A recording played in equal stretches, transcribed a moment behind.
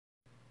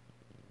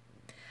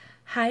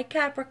Hi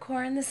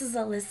Capricorn, this is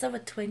Alyssa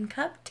with Twin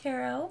Cup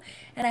Tarot,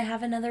 and I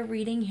have another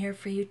reading here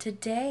for you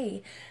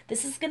today.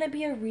 This is going to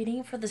be a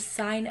reading for the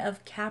sign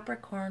of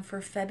Capricorn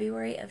for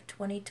February of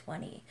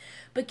 2020.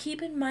 But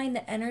keep in mind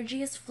the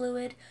energy is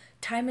fluid,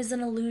 time is an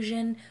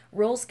illusion,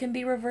 roles can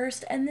be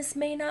reversed, and this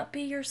may not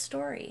be your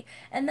story.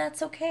 And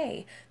that's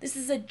okay. This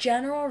is a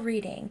general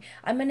reading.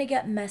 I'm going to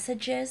get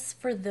messages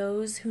for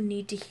those who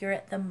need to hear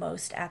it the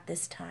most at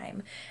this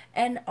time.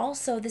 And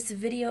also, this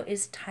video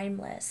is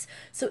timeless.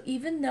 So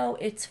even though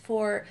it's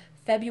for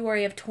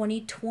February of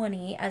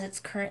 2020 as it's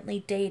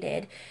currently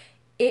dated,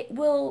 it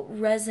will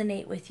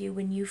resonate with you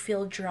when you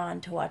feel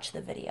drawn to watch the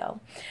video.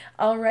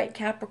 All right,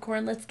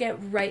 Capricorn, let's get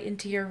right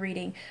into your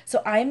reading.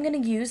 So I'm going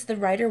to use the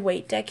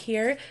Rider-Waite deck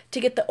here to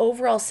get the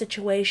overall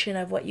situation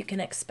of what you can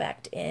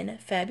expect in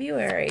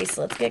February.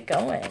 So let's get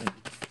going.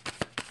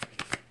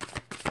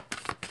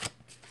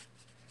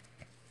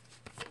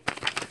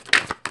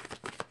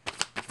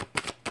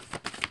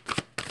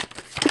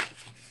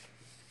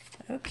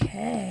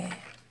 Okay.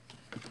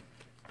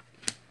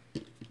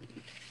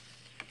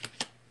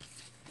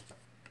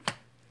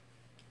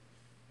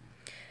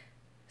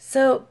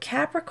 So,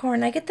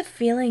 Capricorn, I get the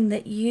feeling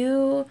that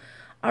you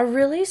are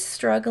really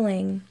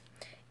struggling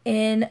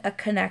in a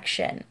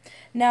connection.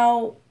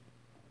 Now,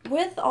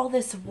 with all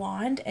this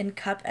wand and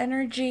cup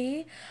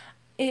energy,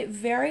 it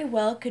very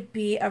well could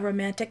be a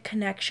romantic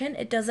connection.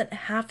 It doesn't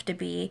have to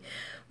be,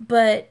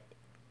 but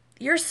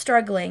you're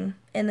struggling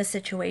in the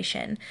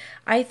situation.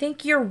 I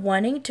think you're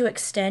wanting to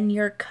extend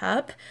your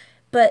cup,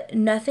 but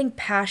nothing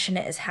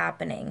passionate is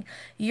happening.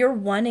 You're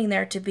wanting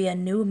there to be a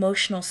new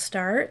emotional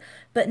start,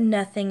 but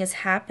nothing is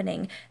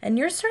happening. And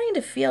you're starting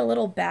to feel a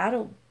little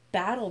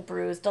battle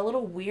bruised, a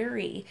little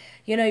weary.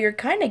 You're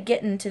kind of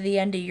getting to the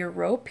end of your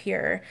rope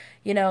here,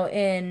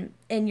 in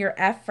your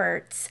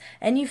efforts,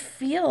 and you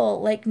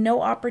feel like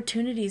no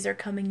opportunities are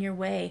coming your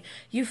way.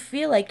 You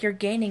feel like you're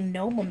gaining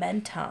no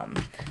momentum.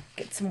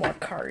 Get some more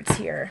cards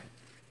here.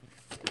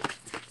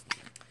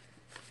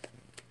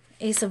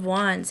 Ace of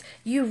Wands.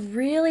 You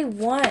really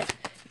want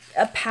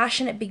a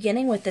passionate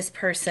beginning with this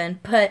person,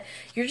 but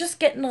you're just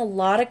getting a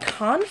lot of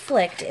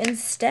conflict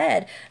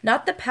instead.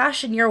 Not the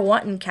passion you're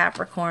wanting,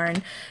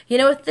 Capricorn.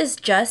 With this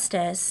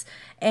Justice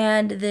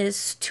and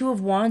this Two of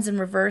Wands in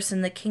reverse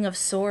and the King of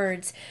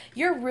Swords,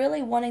 you're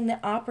really wanting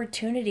the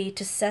opportunity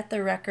to set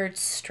the record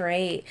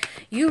straight.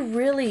 You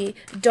really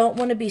don't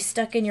want to be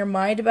stuck in your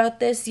mind about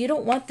this. You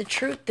don't want the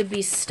truth to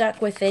be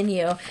stuck within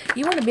you.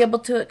 You want to be able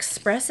to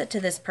express it to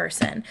this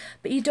person,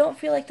 but you don't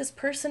feel like this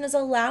person is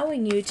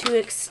allowing you to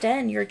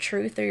extend your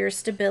truth or your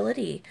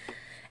stability.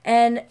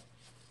 And,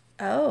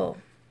 oh.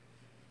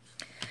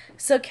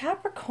 So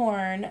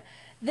Capricorn,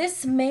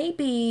 this may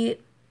be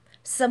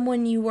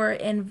someone you were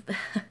in.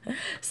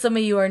 Some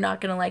of you are not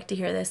going to like to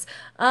hear this.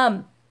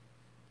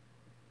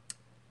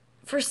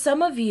 For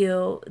some of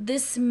you,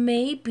 this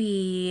may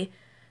be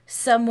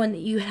someone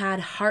that you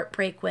had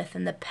heartbreak with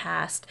in the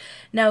past.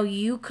 Now,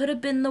 you could have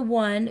been the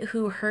one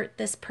who hurt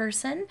this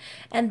person,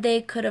 and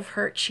they could have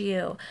hurt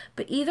you.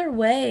 But either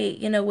way,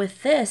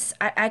 with this,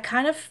 I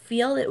kind of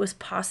feel it was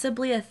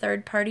possibly a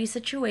third-party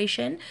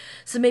situation.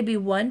 So maybe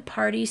one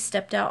party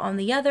stepped out on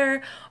the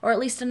other, or at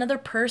least another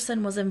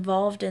person was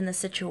involved in the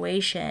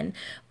situation.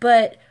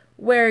 But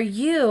where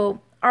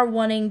you are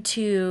wanting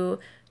to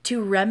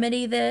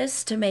remedy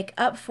this, to make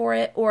up for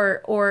it,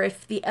 or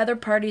if the other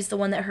party's the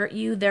one that hurt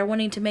you, they're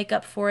wanting to make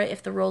up for it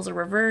if the roles are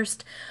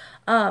reversed.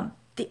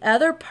 The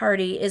other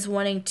party is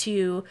wanting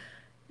to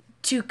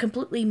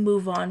completely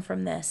move on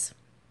from this.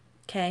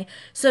 Okay?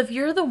 So if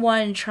you're the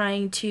one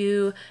trying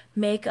to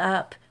make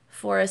up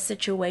for a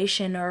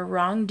situation or a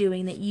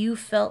wrongdoing that you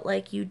felt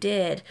like you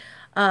did,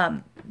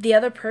 the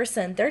other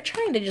person, they're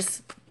trying to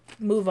just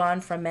move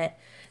on from it.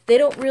 They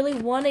don't really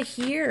want to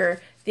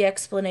hear the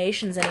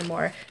explanations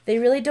anymore. They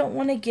really don't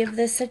want to give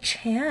this a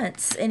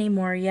chance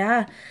anymore.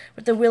 Yeah,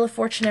 with the Wheel of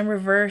Fortune in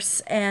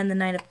reverse and the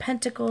Knight of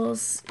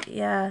Pentacles.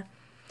 Yeah,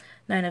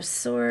 Nine of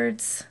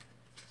Swords,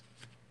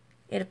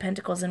 Eight of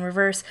Pentacles in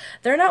reverse.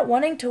 They're not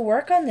wanting to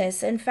work on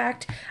this. In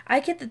fact,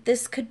 I get that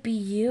this could be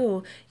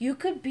you. You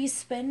could be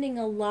spending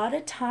a lot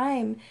of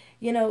time,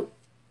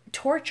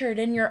 tortured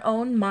in your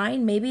own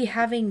mind, maybe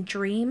having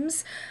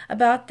dreams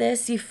about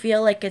this. You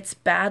feel like it's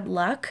bad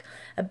luck,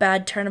 a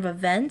bad turn of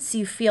events.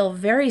 You feel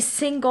very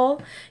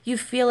single. You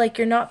feel like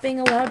you're not being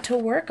allowed to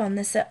work on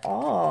this at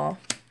all.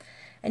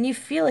 And you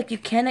feel like you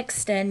can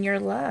extend your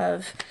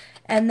love,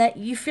 and that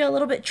you feel a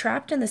little bit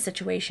trapped in the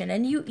situation.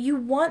 And you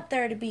want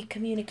there to be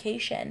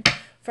communication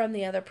from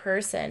the other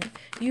person.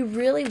 You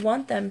really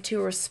want them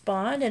to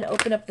respond and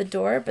open up the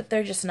door, but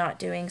they're just not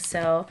doing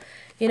so.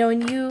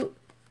 And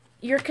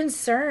you're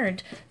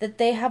concerned that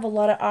they have a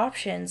lot of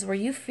options where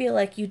you feel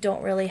like you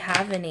don't really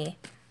have any.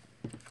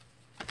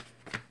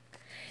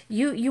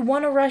 You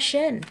want to rush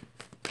in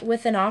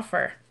with an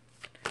offer.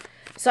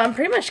 So I'm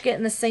pretty much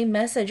getting the same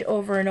message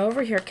over and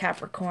over here,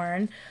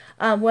 Capricorn.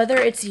 Whether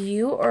it's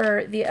you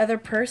or the other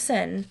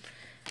person,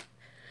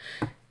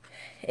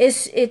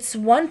 It's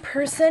one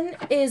person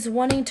is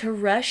wanting to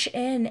rush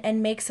in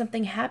and make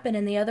something happen,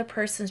 and the other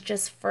person's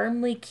just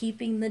firmly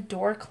keeping the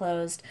door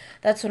closed.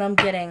 That's what I'm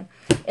getting.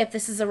 If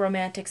this is a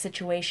romantic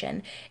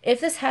situation, if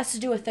this has to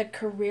do with a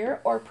career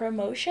or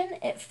promotion,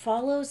 it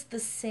follows the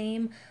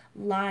same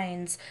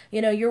lines.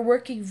 You know, you're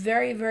working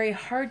very, very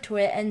hard to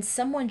it, and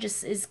someone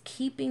just is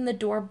keeping the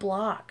door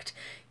blocked,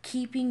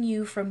 keeping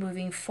you from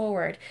moving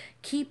forward,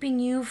 keeping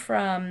you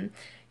from,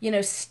 you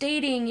know,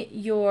 stating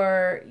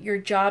your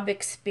job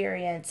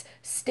experience,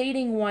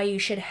 stating why you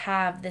should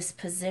have this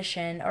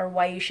position or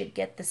why you should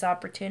get this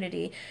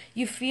opportunity.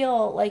 You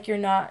feel like you're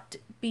not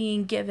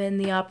being given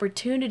the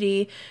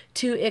opportunity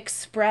to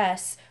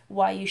express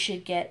why you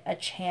should get a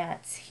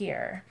chance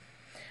here.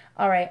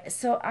 All right,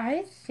 so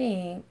I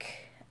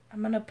think I'm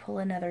going to pull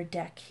another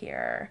deck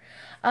here.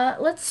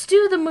 Let's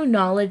do the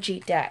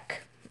Moonology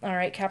deck. All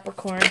right,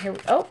 Capricorn, here we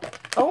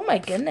oh my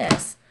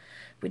goodness.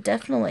 We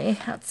definitely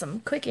had some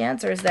quick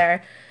answers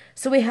there.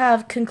 So we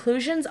have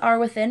conclusions are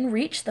within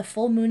reach, the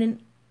full moon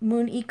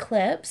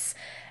eclipse,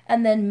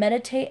 and then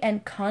meditate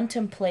and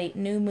contemplate,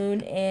 new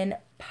moon in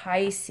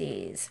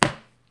Pisces.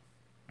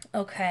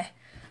 Okay,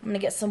 I'm going to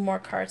get some more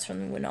cards from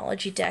the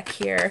Moonology deck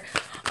here.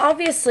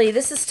 Obviously,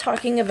 this is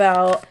talking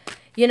about,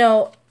 you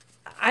know,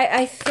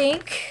 I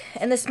think,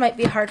 and this might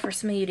be hard for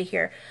some of you to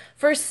hear,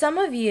 for some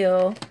of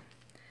you,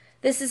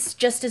 this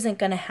just isn't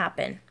going to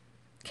happen.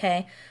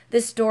 Okay,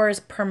 this door is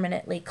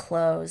permanently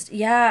closed.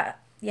 Yeah.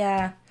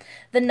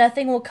 The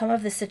nothing will come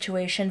of the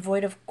situation,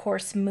 void of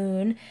course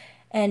moon,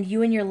 and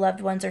you and your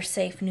loved ones are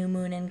safe, new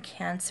moon in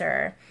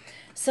Cancer.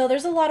 So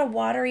there's a lot of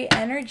watery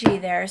energy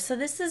there. So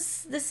this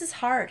is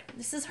hard.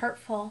 This is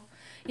hurtful.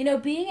 You know,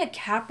 being a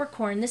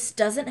Capricorn, this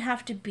doesn't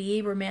have to be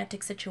a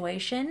romantic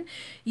situation.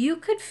 You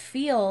could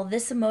feel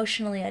this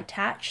emotionally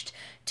attached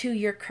to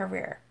your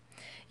career.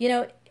 You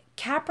know,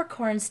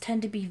 Capricorns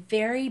tend to be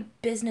very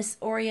business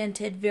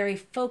oriented, very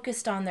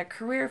focused on their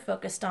career,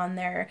 focused on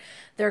their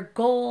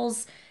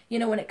goals. You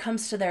know, when it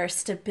comes to their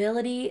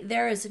stability,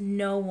 there is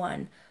no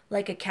one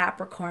like a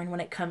Capricorn when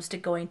it comes to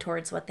going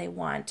towards what they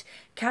want.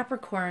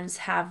 Capricorns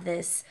have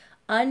this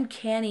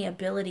uncanny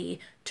ability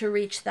to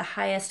reach the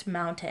highest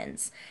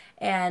mountains.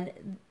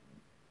 And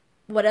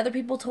what other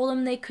people told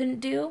them they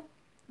couldn't do,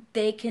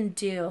 they can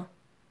do.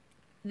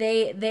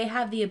 They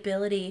have the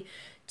ability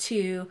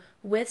to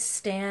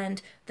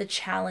withstand the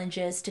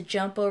challenges, to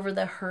jump over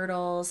the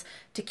hurdles,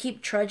 to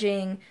keep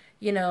trudging,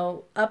 you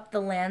know, up the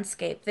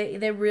landscape.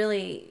 They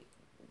really,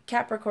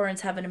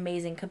 Capricorns have an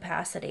amazing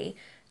capacity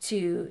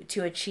to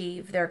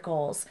achieve their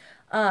goals.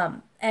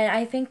 And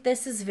I think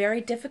this is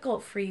very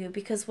difficult for you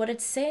because what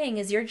it's saying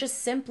is you're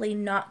just simply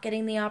not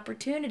getting the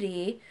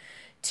opportunity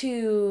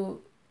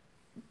to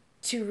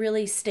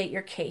really state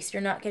your case.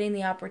 You're not getting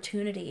the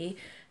opportunity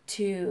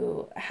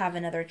to have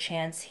another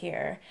chance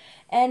here.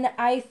 And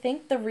I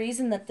think the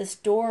reason that this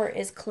door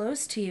is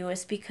closed to you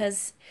is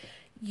because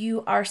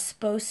you are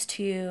supposed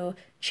to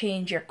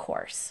change your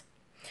course.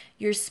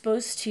 You're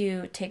supposed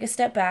to take a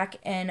step back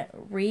and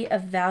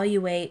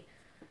reevaluate,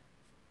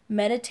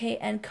 meditate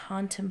and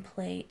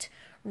contemplate.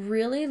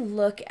 Really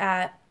look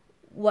at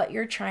what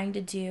you're trying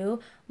to do.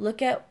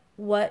 Look at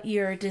what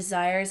your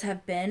desires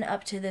have been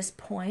up to this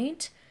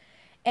point,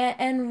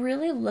 and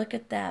really look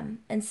at them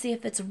and see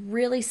if it's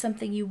really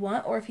something you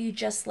want or if you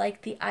just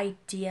like the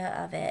idea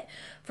of it.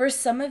 For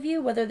some of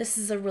you, whether this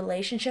is a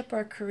relationship or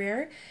a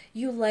career,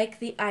 you like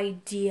the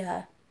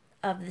idea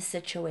of the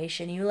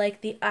situation. You like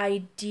the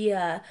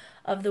idea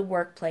of the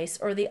workplace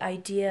or the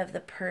idea of the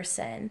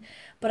person.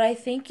 But I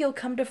think you'll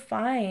come to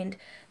find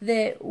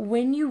that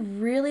when you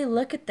really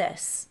look at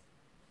this,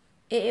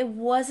 it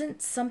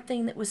wasn't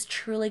something that was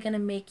truly going to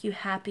make you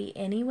happy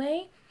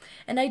anyway.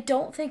 And I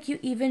don't think you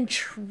even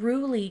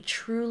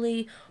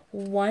truly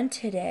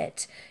wanted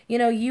it. You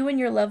know, you and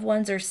your loved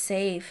ones are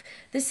safe.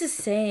 This is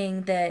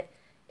saying that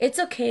it's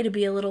okay to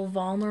be a little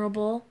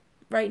vulnerable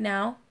right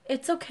now.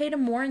 It's okay to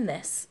mourn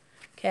this.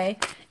 Okay?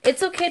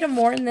 It's okay to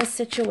mourn this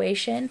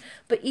situation,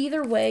 but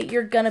either way,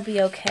 you're going to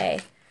be okay.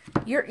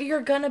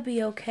 You're going to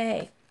be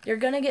okay. You're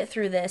going to get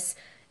through this.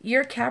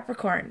 You're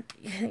Capricorn.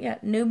 Yeah,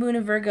 new moon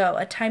in Virgo,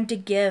 a time to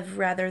give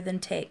rather than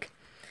take.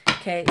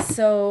 Okay,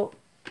 so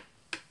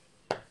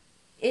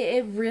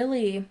it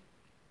really,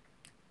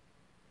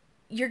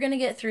 you're going to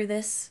get through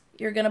this.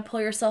 You're going to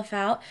pull yourself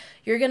out.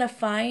 You're going to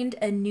find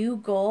a new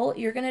goal.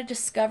 You're going to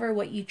discover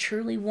what you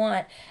truly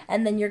want.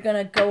 And then you're going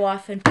to go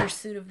off in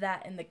pursuit of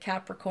that in the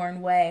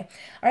Capricorn way.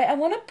 All right, I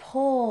want to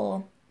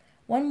pull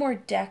one more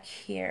deck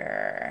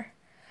here.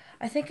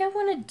 I think I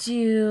want to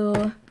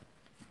do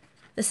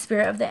the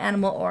Spirit of the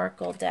Animal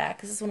Oracle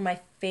deck. This is one of my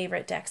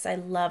favorite decks. I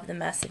love the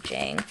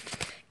messaging.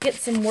 Get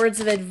some words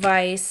of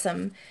advice,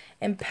 some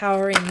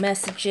empowering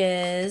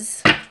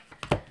messages.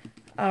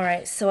 All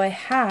right, so I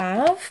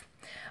have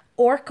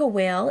Orca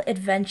Whale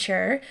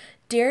Adventure.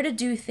 Dare to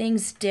do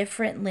things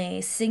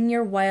differently. Sing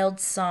your wild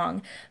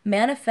song.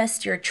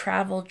 Manifest your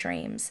travel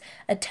dreams.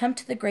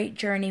 Attempt the great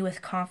journey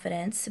with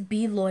confidence.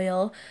 Be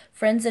loyal.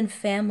 Friends and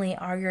family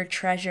are your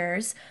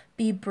treasures.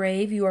 Be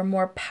brave. You are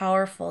more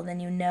powerful than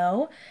you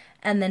know.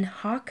 And then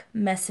Hawk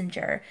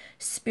Messenger.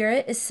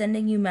 Spirit is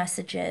sending you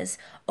messages.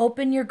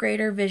 Open your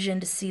greater vision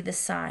to see the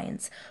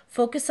signs.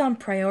 Focus on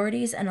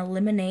priorities and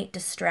eliminate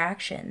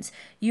distractions.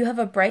 You have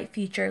a bright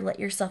future. Let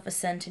yourself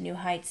ascend to new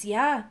heights.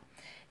 Yeah.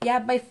 Yeah,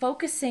 by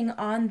focusing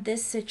on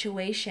this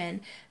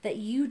situation that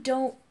you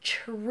don't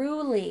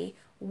truly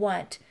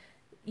want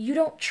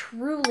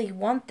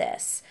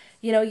this.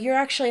 You know, you're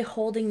actually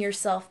holding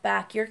yourself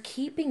back. You're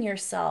keeping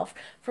yourself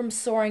from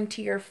soaring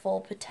to your full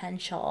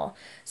potential.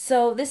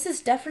 So, this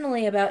is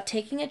definitely about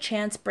taking a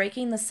chance,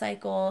 breaking the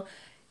cycle,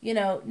 you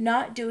know,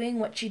 not doing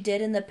what you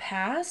did in the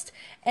past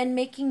and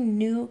making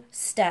new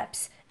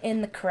steps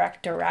in the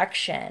correct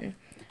direction.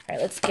 All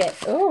right, let's get.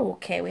 Oh,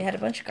 okay, we had a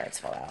bunch of cards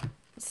fall out.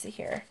 Let's see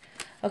here.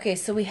 Okay,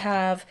 so we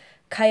have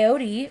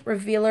Coyote,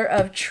 revealer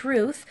of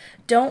truth.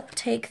 Don't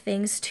take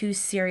things too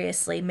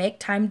seriously. Make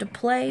time to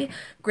play.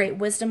 Great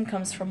wisdom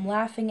comes from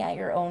laughing at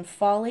your own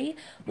folly.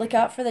 Look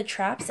out for the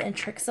traps and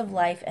tricks of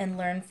life and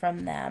learn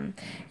from them.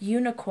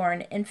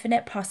 Unicorn,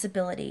 infinite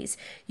possibilities.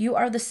 You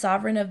are the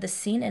sovereign of the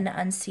seen and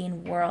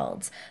unseen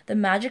worlds. The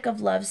magic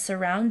of love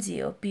surrounds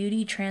you.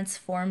 Beauty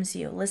transforms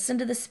you. Listen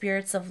to the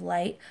spirits of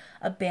light.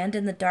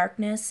 Abandon the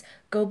darkness,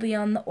 go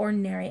beyond the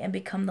ordinary and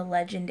become the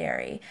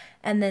legendary.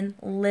 And then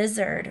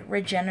Lizard,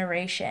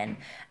 regeneration.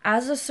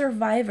 As a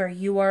survivor,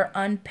 you are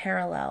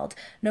unparalleled.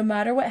 No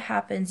matter what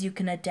happens, you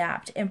can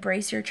adapt.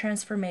 Embrace your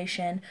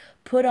transformation.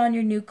 Put on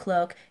your new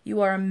cloak.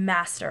 You are a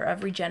master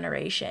of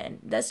regeneration.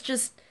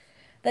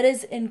 That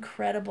is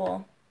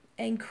incredible.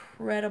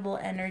 Incredible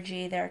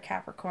energy there,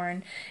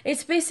 Capricorn.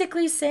 It's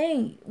basically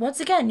saying, once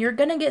again, you're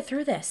going to get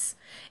through this.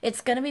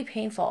 It's going to be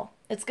painful.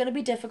 It's going to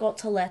be difficult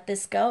to let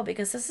this go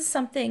because this is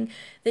something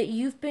that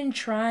you've been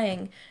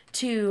trying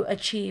to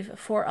achieve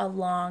for a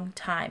long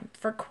time,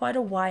 for quite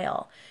a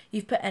while.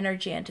 You've put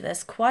energy into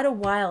this. Quite a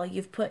while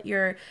you've put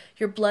your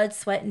blood,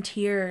 sweat, and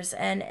tears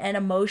and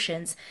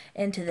emotions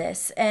into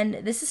this. And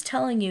this is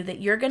telling you that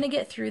you're going to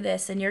get through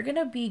this and you're going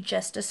to be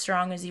just as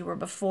strong as you were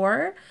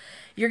before.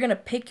 You're going to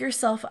pick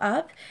yourself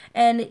up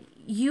and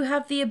you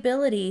have the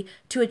ability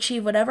to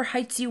achieve whatever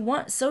heights you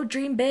want. So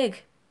dream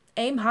big,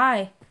 aim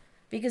high,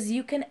 because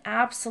you can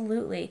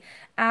absolutely,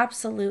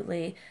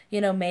 absolutely,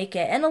 make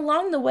it. And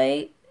along the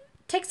way,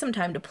 take some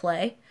time to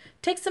play.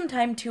 Take some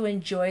time to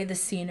enjoy the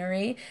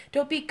scenery.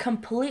 Don't be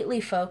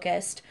completely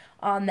focused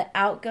on the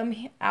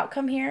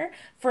outcome here.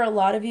 For a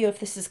lot of you, if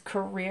this is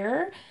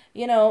career,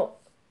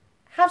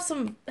 have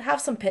some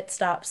pit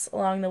stops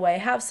along the way.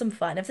 Have some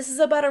fun. If this is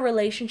about a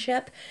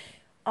relationship,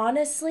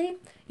 honestly,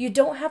 you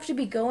don't have to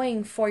be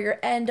going for your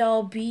end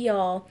all be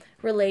all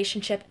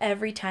relationship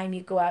every time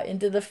you go out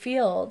into the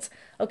field.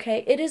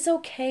 Okay? It is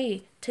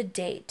okay to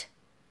date.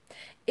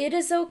 It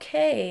is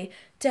okay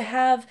to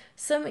have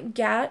some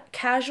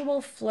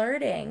casual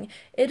flirting.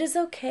 It is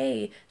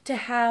okay to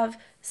have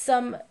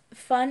some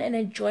fun and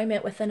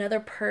enjoyment with another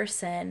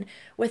person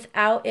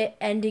without it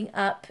ending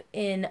up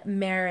in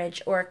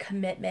marriage or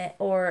commitment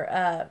or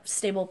a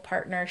stable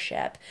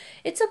partnership.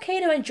 It's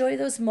okay to enjoy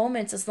those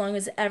moments as long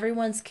as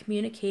everyone's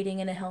communicating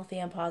in a healthy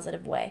and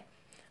positive way.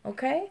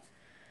 Okay?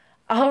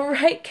 All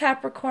right,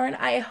 Capricorn,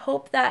 I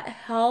hope that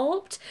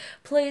helped.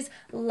 Please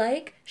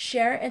like,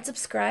 share, and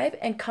subscribe,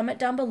 and comment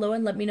down below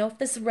and let me know if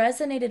this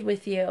resonated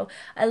with you.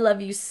 I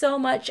love you so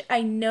much.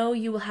 I know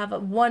you will have a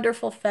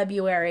wonderful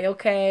February,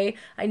 okay?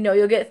 I know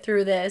you'll get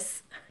through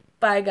this.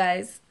 Bye,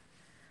 guys.